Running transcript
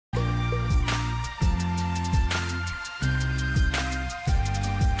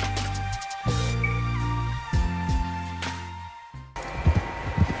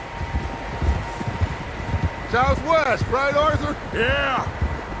Southwest, right, Arthur? Yeah.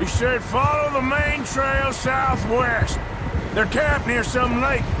 He said follow the main trail southwest. They're camped near some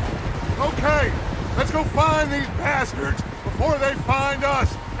lake. Okay, let's go find these bastards before they find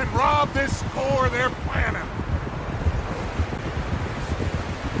us and rob this store they're planning.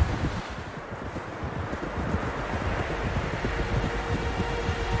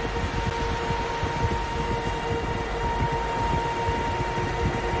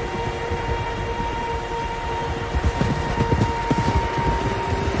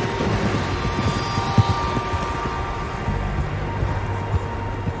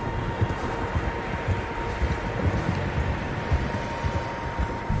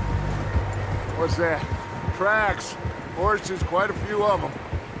 What's that? Tracks. Horses, quite a few of them.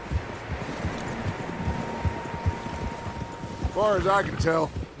 As far as I can tell,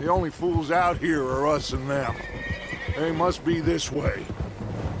 the only fools out here are us and them. They must be this way.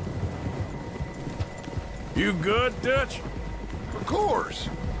 You good, Dutch? Of course.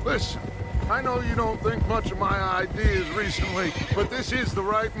 Listen, I know you don't think much of my ideas recently, but this is the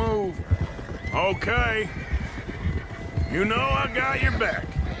right move. Okay. You know I got your back.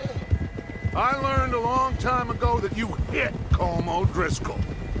 I learned a long time ago that you hit Colm O'Driscoll.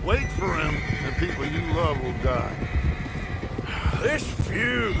 Wait for him, and people you love will die. This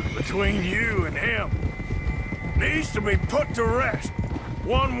feud between you and him needs to be put to rest,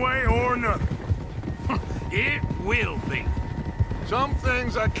 one way or another. It will be. Some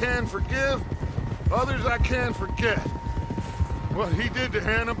things I can forgive, others I can't forget. What he did to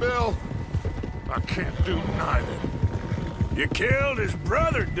Hannibal, I can't do neither. You killed his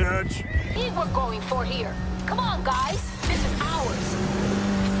brother, Dutch. He's what we're going for here. Come on, guys. This is ours.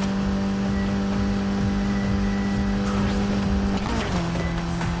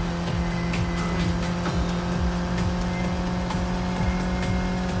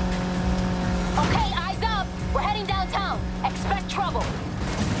 Okay, eyes up. We're heading downtown. Expect trouble.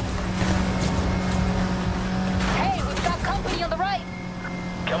 Hey, we've got company on the right.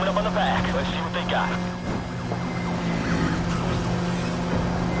 Coming up on the back. Let's see what they got.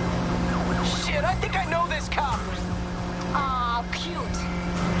 Shit, I think I know this cop. Aw, cute.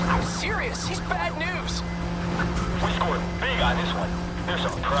 I'm serious. He's bad news. We scored big on this one. There's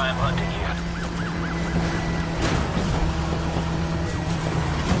some prime hunting here.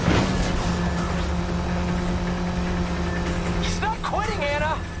 He's not quitting,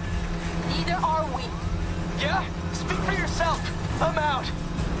 Anna. Neither are we. Yeah? Speak for yourself. I'm out.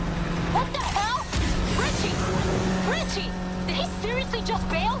 What the hell? Richie! Richie! Did he seriously just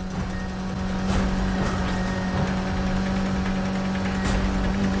bail?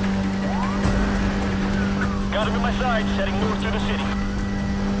 Got him in my sights, heading north through the city.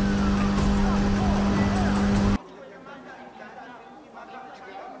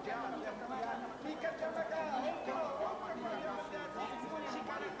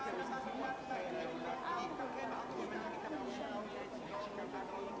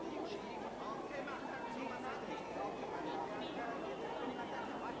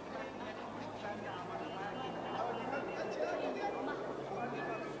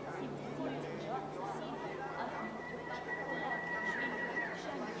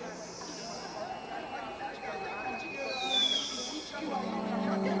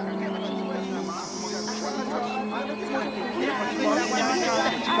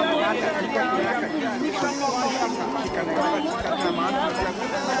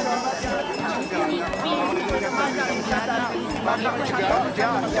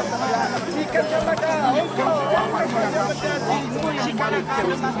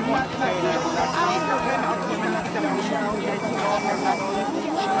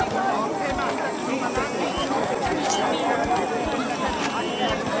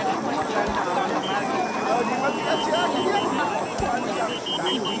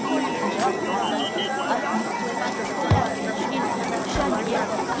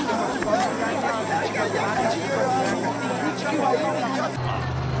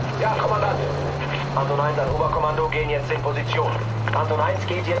 Ja, Kommandant. Anton 1 an Oberkommando gehen jetzt in Position. Anton 1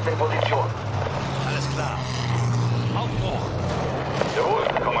 geht jetzt in Position. Alles klar. Aufbruch. Jawohl,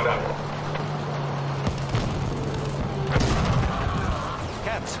 Kommandant.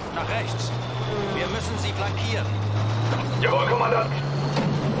 Caps, nach rechts. Wir müssen sie flankieren. Jawohl, Kommandant.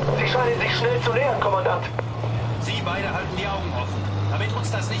 Sie scheinen sich schnell zu nähern, Kommandant. Sie beide halten die Augen offen, damit uns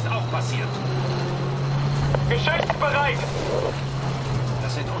das nicht auch passiert. Geschützbereit!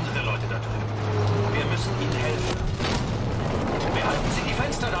 Das sind unsere Leute da drüben. Wir müssen ihnen helfen. Behalten Sie die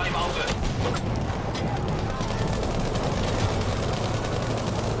Fenster da im Auge.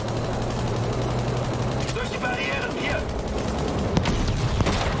 Durch die Barrieren, hier!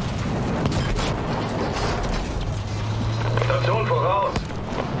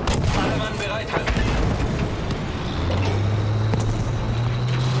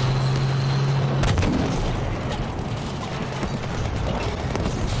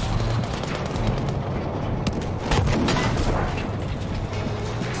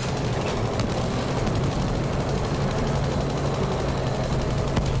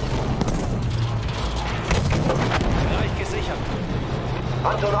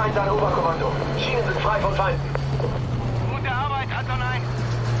 1 an Oberkommando. Schienen sind frei von Feinden. Gute Arbeit, Anton 1.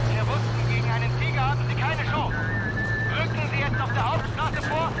 Wir wussten, gegen einen Tiger haben Sie keine Chance. Rücken Sie jetzt auf der Hauptstraße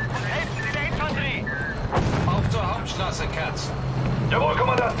vor und helfen Sie der Infanterie. Auf zur Hauptstraße, Katz. Jawohl, Kommando.